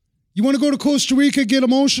 You want to go to Costa Rica, get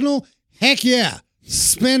emotional? Heck yeah.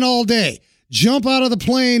 Spend all day. Jump out of the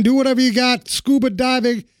plane, do whatever you got, scuba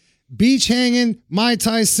diving, beach hanging, Mai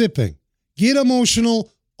Tai sipping. Get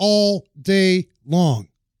emotional all day long.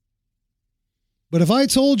 But if I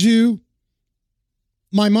told you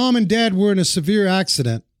my mom and dad were in a severe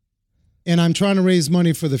accident and I'm trying to raise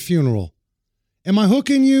money for the funeral, am I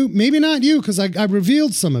hooking you? Maybe not you, because I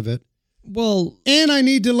revealed some of it. Well, and I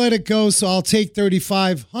need to let it go, so I'll take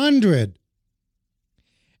 $3,500.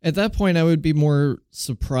 At that point, I would be more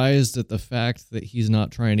surprised at the fact that he's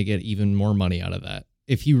not trying to get even more money out of that.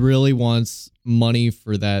 If he really wants money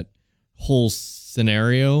for that whole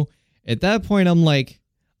scenario, at that point, I'm like,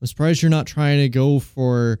 I'm surprised you're not trying to go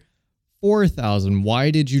for 4,000.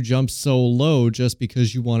 Why did you jump so low just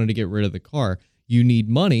because you wanted to get rid of the car? You need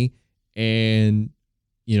money, and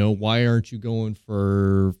why aren't you going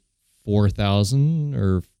for 4,000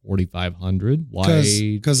 or 4,500? Why?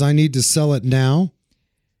 Because I need to sell it now,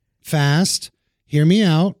 fast. Hear me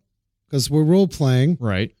out, because we're role playing.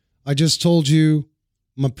 Right. I just told you,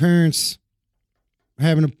 my parents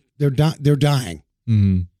they're dying.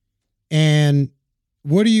 Mm-hmm. And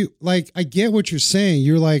what do you like? I get what you're saying.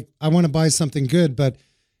 You're like, I want to buy something good, but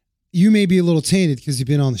you may be a little tainted because you've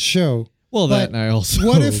been on the show. Well, but that and I also.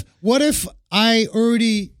 What if I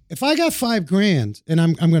got $5,000 and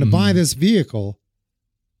I'm going to buy this vehicle?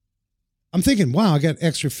 I'm thinking, wow, I got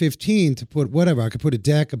extra 15 to put whatever. I could put a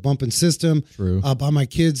deck, a bumping system. True. I'll buy my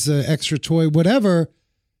kids an extra toy, whatever.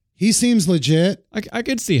 He seems legit. I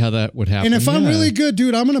could see how that would happen. And if I'm really good,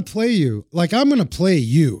 dude, I'm going to play you. Like, I'm going to play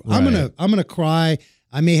you. Right. I'm going to cry.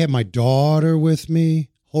 I may have my daughter with me.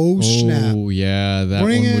 Oh, snap. Oh, yeah. That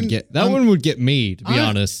one would get me, to be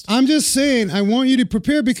honest. I'm just saying, I want you to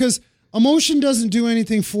prepare because emotion doesn't do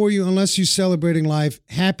anything for you unless you're celebrating life.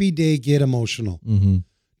 Happy day, get emotional. Mm-hmm.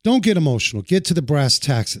 Don't get emotional. Get to the brass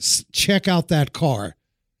tacks. Check out that car.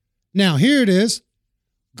 Now, here it is.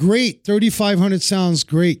 Great. 3,500 sounds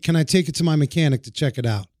great. Can I take it to my mechanic to check it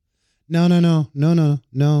out? No.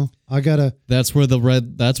 I gotta. That's where the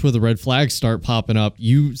red flags start popping up.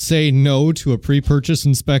 You say no to a pre-purchase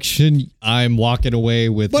inspection, I'm walking away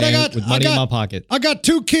with money in my pocket. I got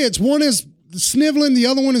 2 kids. One is sniveling. The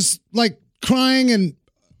other one is like crying and.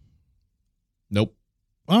 Nope.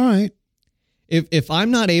 All right. If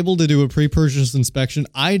I'm not able to do a pre-purchase inspection,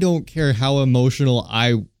 I don't care how emotional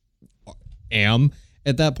I am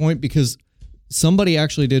at that point, because somebody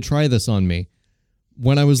actually did try this on me.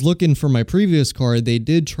 When I was looking for my previous car, they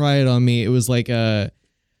did try it on me. It was like I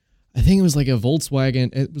think it was like a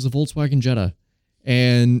Volkswagen. It was a Volkswagen Jetta.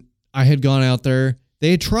 And I had gone out there. They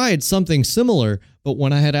had tried something similar, but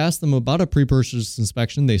when I had asked them about a pre-purchase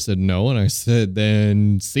inspection, they said no. And I said,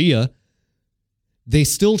 then see ya. They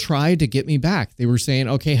still tried to get me back. They were saying,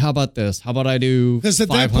 okay, how about this? How about I do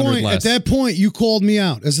 500 less? At that point, you called me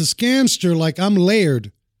out as a scamster. Like, I'm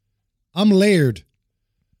layered.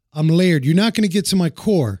 You're not going to get to my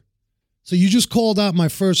core. So you just called out my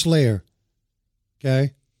first layer.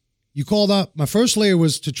 Okay? You called out, my first layer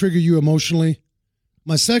was to trigger you emotionally.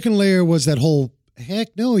 My second layer was that whole,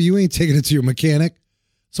 heck no, you ain't taking it to your mechanic.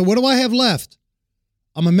 So what do I have left?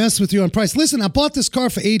 I'm going to mess with you on price. Listen, I bought this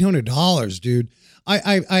car for $800, dude.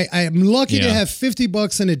 I am lucky to have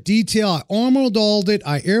 $50 in a detail. I armored it.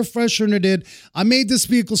 I air freshened it. I made this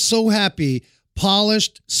vehicle so happy.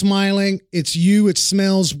 Polished, smiling. It's you. It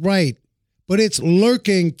smells right. But it's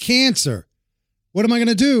lurking cancer. What am I going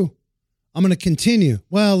to do? I'm going to continue.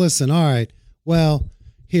 Well, listen. All right. Well,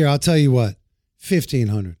 here, I'll tell you what.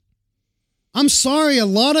 $1,500. I'm sorry. A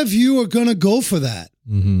lot of you are going to go for that.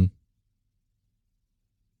 Mm-hmm.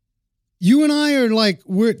 You and I are like,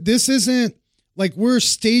 this isn't like we're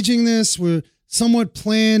staging this. We're somewhat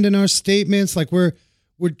planned in our statements. Like we're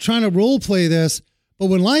trying to role play this. But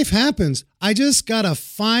when life happens, I just got a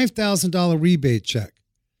 $5,000 rebate check.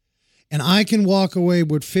 And I can walk away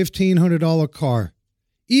with $1,500 car.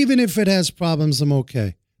 Even if it has problems, I'm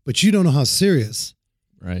okay. But you don't know how serious.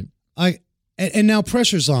 Right. And now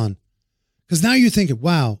pressure's on. Because now you're thinking,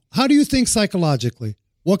 wow, how do you think psychologically?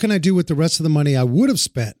 What can I do with the rest of the money I would have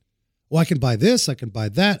spent? Well, I can buy this, I can buy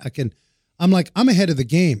that. I'm ahead of the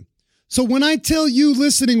game. So when I tell you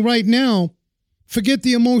listening right now, forget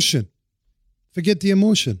the emotion. Forget the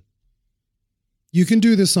emotion. You can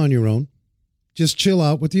do this on your own. Just chill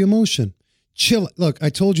out with the emotion. Chill. Look, I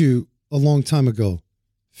told you a long time ago,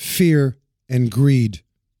 fear and greed.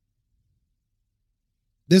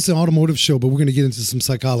 This is an automotive show, but we're going to get into some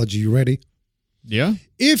psychology. You ready? Yeah.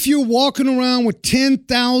 If you're walking around with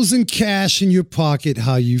 $10,000 cash in your pocket,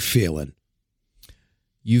 how you feeling?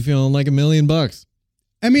 You feeling like $1 million?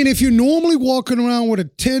 I mean, if you're normally walking around with a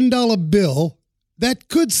 $10 bill, that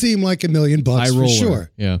could seem like $1 million for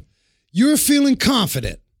sure. Yeah. You're feeling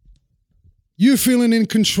confident. You're feeling in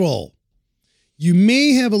control. You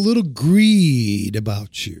may have a little greed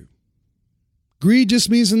about you. Greed just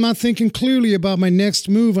means I'm not thinking clearly about my next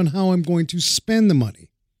move on how I'm going to spend the money.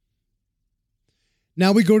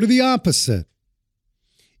 Now we go to the opposite.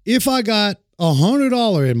 If I got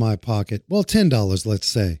 $100 in my pocket, well, $10, let's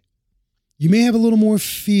say, you may have a little more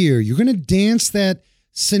fear. You're going to dance that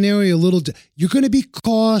scenario a little. You're going to be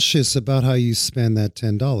cautious about how you spend that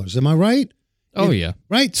 $10. Am I right? Oh, yeah.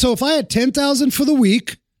 Right? So if I had $10,000 for the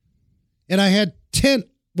week and I had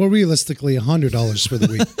realistically $100 for the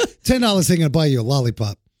week, $10 ain't gonna buy you a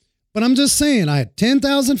lollipop. But I'm just saying, I had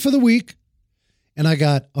 $10,000 for the week, and I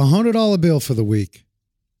got a $100 bill for the week.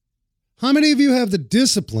 How many of you have the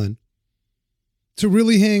discipline to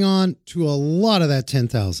really hang on to a lot of that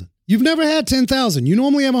 $10,000? You've never had $10,000. You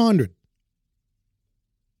normally have $100.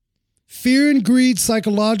 Fear and greed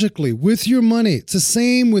psychologically with your money. It's the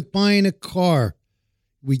same with buying a car.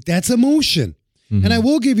 That's emotion. Mm-hmm. And I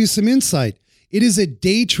will give you some insight. It is a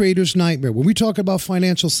day trader's nightmare. When we talk about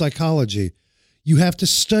financial psychology, you have to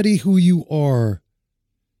study who you are.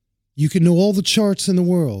 You can know all the charts in the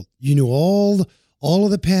world. You know all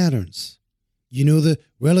of the patterns. You know the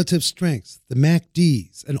relative strengths, the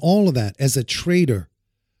MACDs, and all of that as a trader.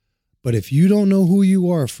 But if you don't know who you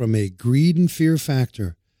are from a greed and fear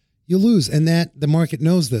factor, you lose. And that the market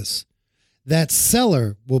knows this. That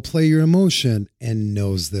seller will play your emotion and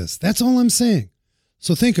knows this. That's all I'm saying.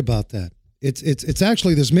 So think about that. It's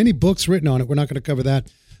actually, there's many books written on it. We're not going to cover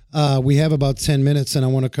that. We have about 10 minutes, and I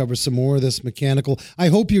want to cover some more of this mechanical. I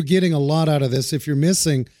hope you're getting a lot out of this. If you're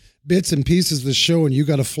missing bits and pieces of the show and you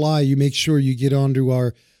got to fly, you make sure you get onto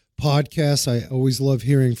our podcast. I always love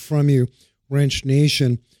hearing from you, Wrench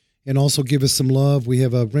Nation, and also give us some love. We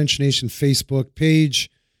have a Wrench Nation Facebook page,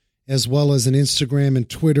 as well as an Instagram and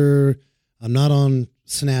Twitter. I'm not on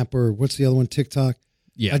Snap or what's the other one, TikTok?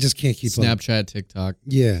 Yeah. I just can't keep up. Snapchat, TikTok.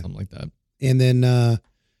 Yeah. Something like that. And then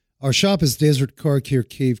our shop is Desert Car Care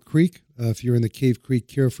Cave Creek. If you're in the Cave Creek,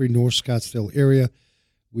 Carefree, North Scottsdale area,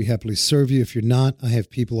 we happily serve you. If you're not, I have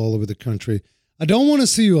people all over the country. I don't want to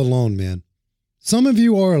see you alone, man. Some of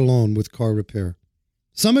you are alone with car repair.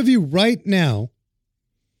 Some of you right now,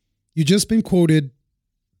 you just been quoted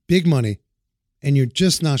big money, and you're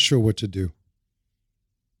just not sure what to do.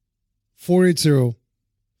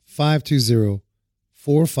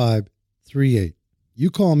 480-520-4538. You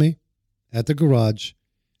call me at the garage,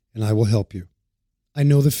 and I will help you. I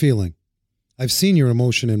know the feeling. I've seen your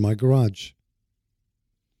emotion in my garage.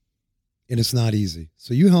 And it's not easy.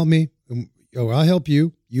 So you help me, or I'll help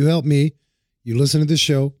you. You help me. You listen to the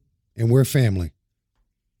show, and we're family.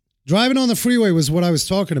 Driving on the freeway was what I was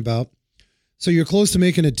talking about. So you're close to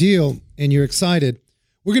making a deal, and you're excited.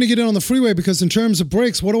 We're going to get in on the freeway because in terms of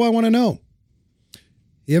brakes, what do I want to know?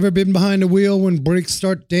 You ever been behind the wheel when brakes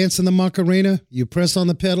start dancing the Macarena? You press on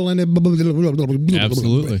the pedal and it...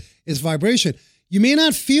 Absolutely. It's vibration. You may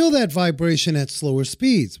not feel that vibration at slower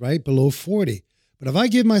speeds, right? Below 40. But if I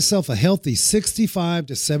give myself a healthy 65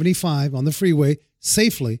 to 75 on the freeway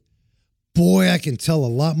safely, boy, I can tell a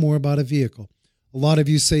lot more about a vehicle. A lot of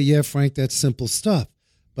you say, yeah, Frank, that's simple stuff.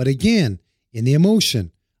 But again, in the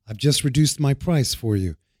emotion, I've just reduced my price for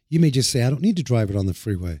you. You may just say, I don't need to drive it on the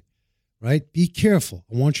freeway, right? Be careful.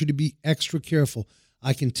 I want you to be extra careful.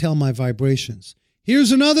 I can tell my vibrations.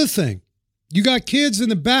 Here's another thing. You got kids in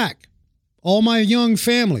the back, all my young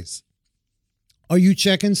families. Are you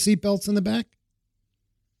checking seatbelts in the back?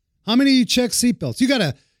 How many of you check seatbelts? You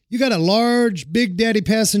got a large Big Daddy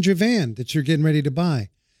passenger van that you're getting ready to buy.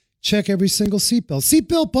 Check every single seatbelt.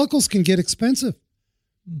 Seatbelt buckles can get expensive.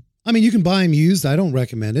 I mean, you can buy them used. I don't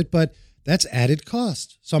recommend it, but that's added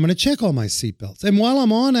cost. So I'm going to check all my seatbelts. And while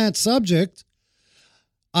I'm on that subject,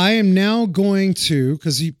 I am now going to,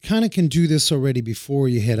 because you kind of can do this already before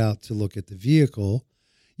you head out to look at the vehicle,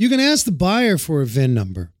 you can ask the buyer for a VIN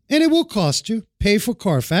number. And it will cost you. Pay for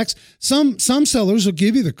Carfax. Some sellers will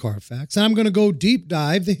give you the Carfax. And I'm going to go deep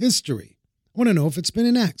dive the history. I want to know if it's been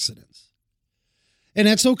in accidents. And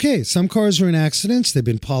that's okay. Some cars are in accidents. They've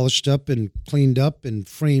been polished up and cleaned up and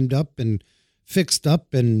framed up and fixed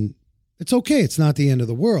up. And it's okay. It's not the end of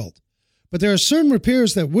the world. But there are certain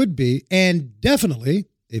repairs that would be. And definitely,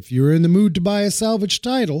 if you're in the mood to buy a salvage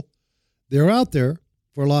title, they're out there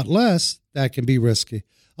for a lot less. That can be risky.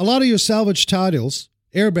 A lot of your salvage titles,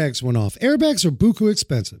 airbags went off. Airbags are buku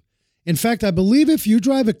expensive. In fact, I believe if you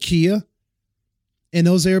drive a Kia and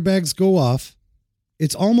those airbags go off,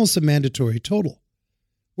 it's almost a mandatory total.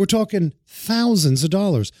 We're talking thousands of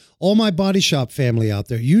dollars. All my body shop family out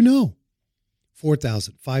there, you know,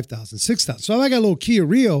 $4,000, $5,000, $6,000. So if I got a little Kia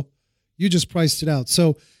Rio, you just priced it out.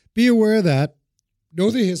 So be aware of that. Know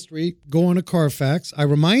the history. Go on to Carfax. I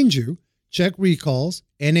remind you, check recalls,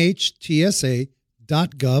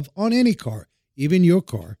 NHTSA.gov on any car, even your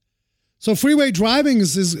car. So freeway driving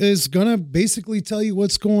is going to basically tell you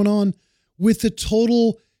what's going on with the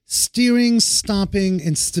total steering, stopping,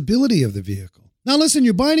 and stability of the vehicle. Now, listen,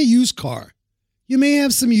 you're buying a used car. You may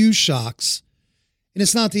have some used shocks, and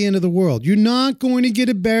it's not the end of the world. You're not going to get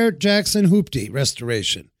a Barrett-Jackson Hoopty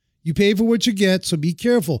restoration. You pay for what you get, so be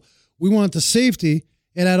careful. We want the safety,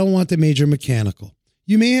 and I don't want the major mechanical.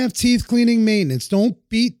 You may have teeth cleaning maintenance. Don't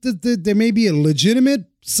beat there may be a legitimate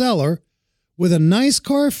seller with a nice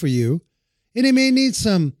car for you, and it may need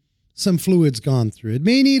some fluids gone through. It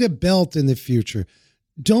may need a belt in the future.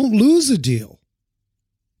 Don't lose a deal.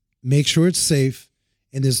 Make sure it's safe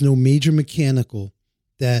and there's no major mechanical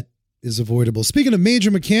that is avoidable. Speaking of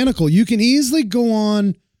major mechanical, you can easily go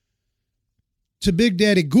on to Big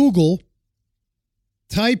Daddy Google,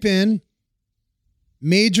 type in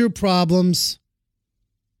major problems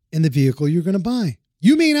in the vehicle you're going to buy.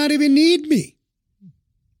 You may not even need me.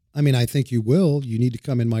 I mean, I think you will. You need to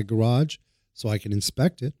come in my garage so I can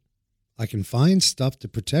inspect it. I can find stuff to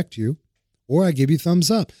protect you, or I give you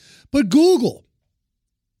thumbs up. But Google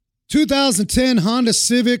 2010 Honda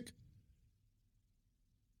Civic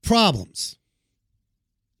problems.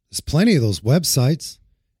 There's plenty of those websites.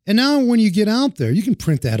 And now when you get out there, you can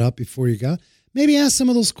print that up before you go. Maybe ask some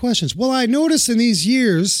of those questions. Well, I noticed in these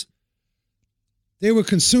years they were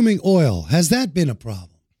consuming oil. Has that been a problem?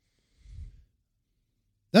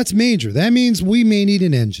 That's major. That means we may need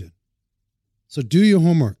an engine. So do your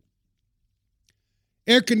homework.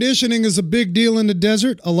 Air conditioning is a big deal in the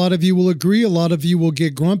desert. A lot of you will agree. A lot of you will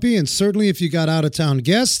get grumpy. And certainly if you got out-of-town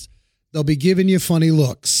guests, they'll be giving you funny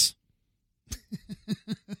looks.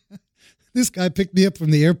 This guy picked me up from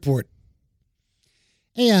the airport.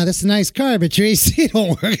 Hey, that's a nice car, but your AC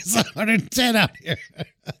don't work. It's 110 out here.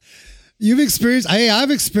 I've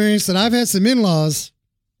experienced it. I've had some in-laws.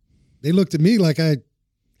 They looked at me like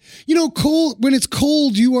cold. When it's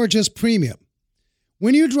cold, you are just premium.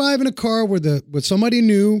 When you're driving a car with somebody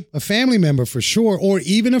new, a family member for sure, or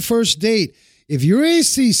even a first date, if your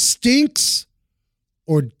AC stinks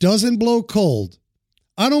or doesn't blow cold,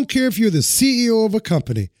 I don't care if you're the CEO of a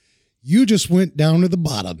company, you just went down to the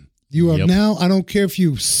bottom. You are now, I don't care if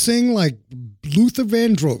you sing like Luther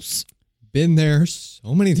Vandross. Been there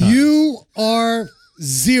so many times. You are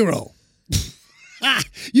zero.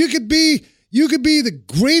 You could be the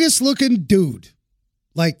greatest looking dude.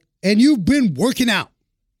 And you've been working out.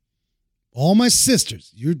 All my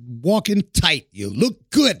sisters, you're walking tight. You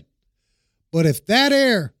look good. But if that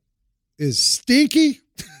air is stinky,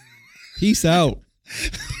 peace out.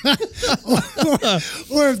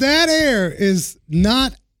 or if that air is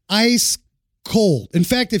not ice cold. In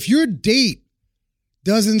fact, if your date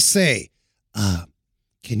doesn't say,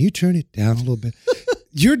 can you turn it down a little bit?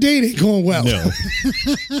 Your date ain't going well. No.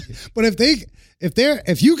 But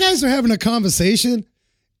if you guys are having a conversation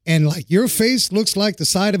and like your face looks like the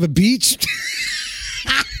side of a beach,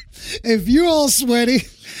 if you're all sweaty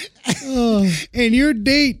and your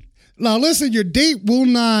date will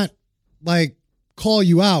not like call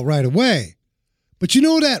you out right away. But you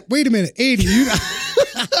know that, wait a minute, 80,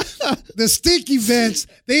 the stinky vents,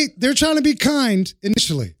 they're trying to be kind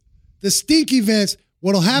initially. The stinky vents,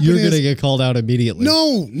 what'll happen You're is... going to get called out immediately.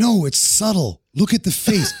 No, it's subtle. Look at the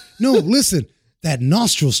face. No, listen, that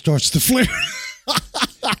nostril starts to flare.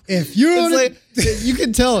 If you're you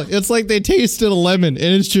can tell. It's like they tasted a lemon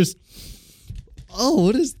and it's just,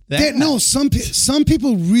 what is that? No, some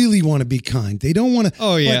people really want to be kind. They don't want to.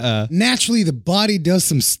 Oh, yeah. Naturally, the body does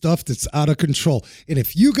some stuff that's out of control. And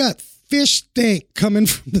if you got fish stank coming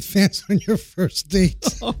from the fence on your first date,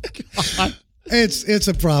 oh, God. It's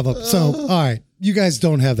a problem. So, all right, you guys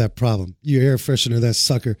don't have that problem. You air freshener that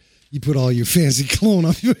sucker. You put all your fancy cologne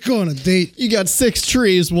on. You go on a date. You got 6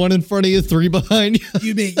 trees, 1 in front of you, 3 behind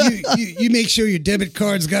you. You make sure your debit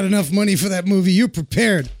card's got enough money for that movie. You're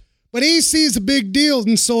prepared. But AC is a big deal,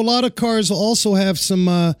 and so a lot of cars will also have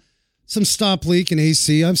some stop leak in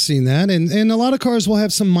AC. I've seen that, and a lot of cars will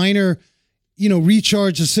have some minor,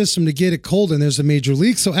 recharge the system to get it cold, and there's a major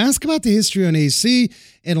leak. So ask about the history on AC.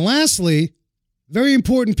 And lastly, very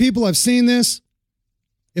important people, I've seen this.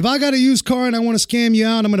 If I got a used car and I want to scam you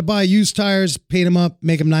out, I'm going to buy used tires, paint them up,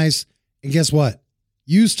 make them nice, and guess what?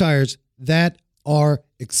 Used tires that are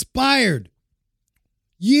expired.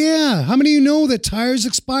 Yeah. How many of you know that tires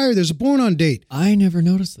expire? There's a born-on date. I never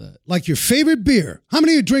noticed that. Like your favorite beer. How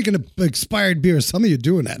many of you are drinking an expired beer? Some of you are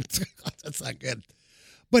doing that. That's not good.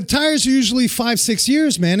 But tires are usually 5-6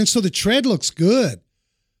 years, man. And so the tread looks good.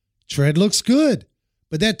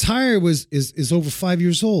 But that tire is over 5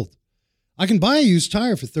 years old. I can buy a used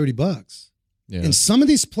tire for $30. Yeah. In some of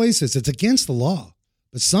these places, it's against the law.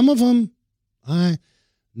 But some of them,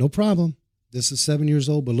 no problem. This is 7 years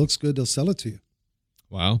old, but looks good. They'll sell it to you.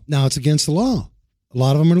 Wow. Now it's against the law. A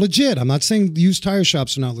lot of them are legit. I'm not saying used tire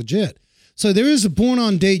shops are not legit. So there is a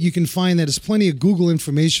born-on date you can find that. There's plenty of Google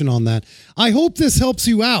information on that. I hope this helps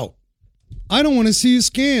you out. I don't want to see you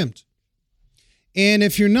scammed. And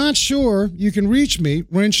if you're not sure, you can reach me,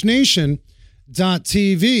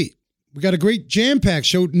 wrenchnation.tv. We got a great jam-packed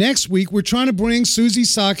show. Next week, we're trying to bring Susie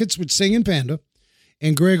Sockets with Singing Panda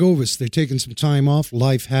and Greg Ovis. They're taking some time off.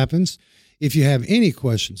 Life happens. If you have any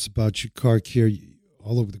questions about your car care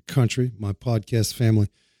all over the country, my podcast family,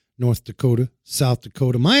 North Dakota, South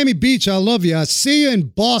Dakota, Miami Beach, I love you. I see you in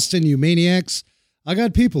Boston, you maniacs. I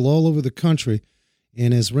got people all over the country.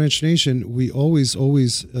 And as Wrench Nation, we always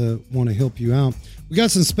want to help you out. We got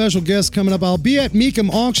some special guests coming up. I'll be at Meekum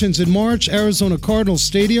Auctions in March, Arizona Cardinals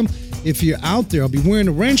Stadium. If you're out there, I'll be wearing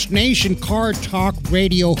a Wrench Nation Car Talk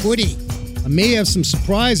Radio hoodie. I may have some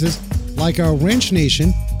surprises like our Wrench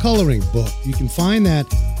Nation coloring book. You can find that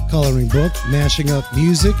coloring book, mashing up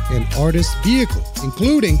music and artist vehicles,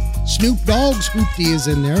 including Snoop Dogg's hoopty is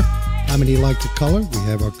in there. How many like to color? We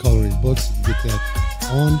have our coloring books. You can get that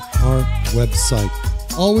on our website.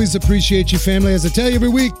 Always appreciate you, family. As I tell you every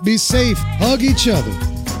week, be safe, hug each other,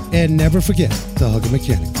 and never forget to hug a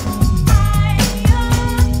mechanic.